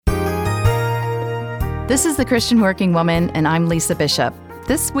This is The Christian Working Woman, and I'm Lisa Bishop.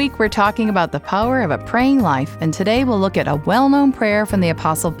 This week we're talking about the power of a praying life, and today we'll look at a well-known prayer from the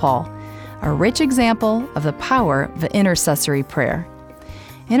Apostle Paul, a rich example of the power of intercessory prayer.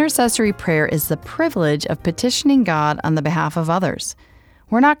 Intercessory prayer is the privilege of petitioning God on the behalf of others.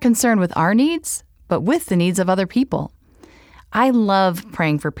 We're not concerned with our needs, but with the needs of other people. I love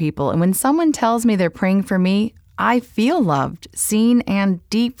praying for people, and when someone tells me they're praying for me, I feel loved, seen, and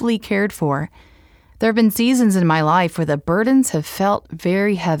deeply cared for. There have been seasons in my life where the burdens have felt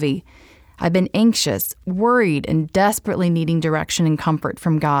very heavy. I've been anxious, worried, and desperately needing direction and comfort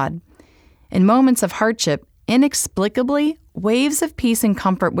from God. In moments of hardship, inexplicably, waves of peace and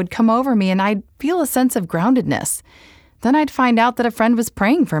comfort would come over me, and I'd feel a sense of groundedness. Then I'd find out that a friend was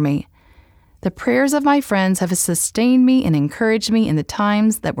praying for me. The prayers of my friends have sustained me and encouraged me in the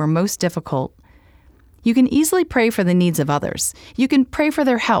times that were most difficult. You can easily pray for the needs of others. You can pray for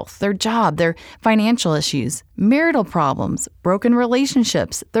their health, their job, their financial issues, marital problems, broken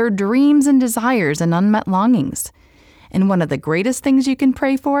relationships, their dreams and desires and unmet longings. And one of the greatest things you can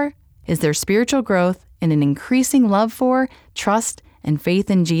pray for is their spiritual growth and an increasing love for, trust, and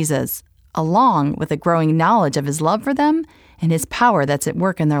faith in Jesus, along with a growing knowledge of His love for them and His power that's at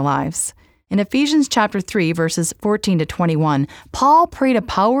work in their lives. In Ephesians chapter 3, verses 14 to 21, Paul prayed a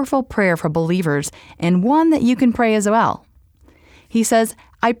powerful prayer for believers and one that you can pray as well. He says,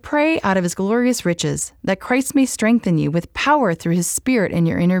 "I pray out of His glorious riches that Christ may strengthen you with power through His Spirit in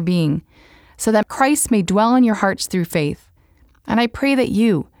your inner being, so that Christ may dwell in your hearts through faith. And I pray that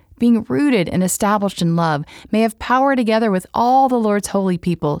you, being rooted and established in love, may have power together with all the Lord's holy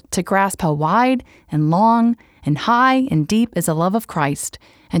people to grasp how wide and long and high and deep is the love of Christ,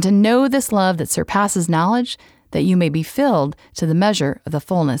 and to know this love that surpasses knowledge, that you may be filled to the measure of the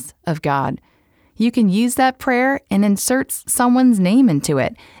fullness of God." You can use that prayer and insert someone's name into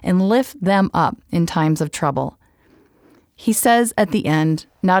it and lift them up in times of trouble. He says at the end,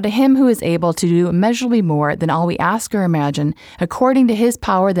 "Now to Him who is able to do immeasurably more than all we ask or imagine, according to His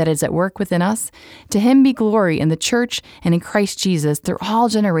power that is at work within us, to Him be glory in the church and in Christ Jesus through all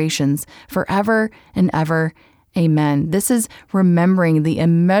generations, forever and ever. Amen." This is remembering the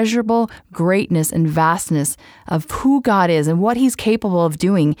immeasurable greatness and vastness of who God is and what He's capable of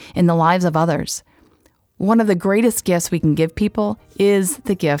doing in the lives of others. One of the greatest gifts we can give people is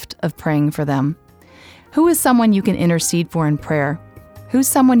the gift of praying for them. Who is someone you can intercede for in prayer? Who's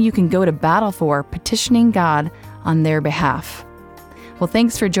someone you can go to battle for, petitioning God on their behalf? Well,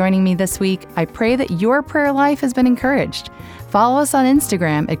 thanks for joining me this week. I pray that your prayer life has been encouraged. Follow us on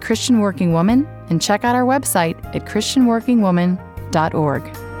Instagram at Christian Working Woman and check out our website at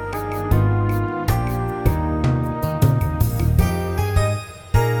christianworkingwoman.org.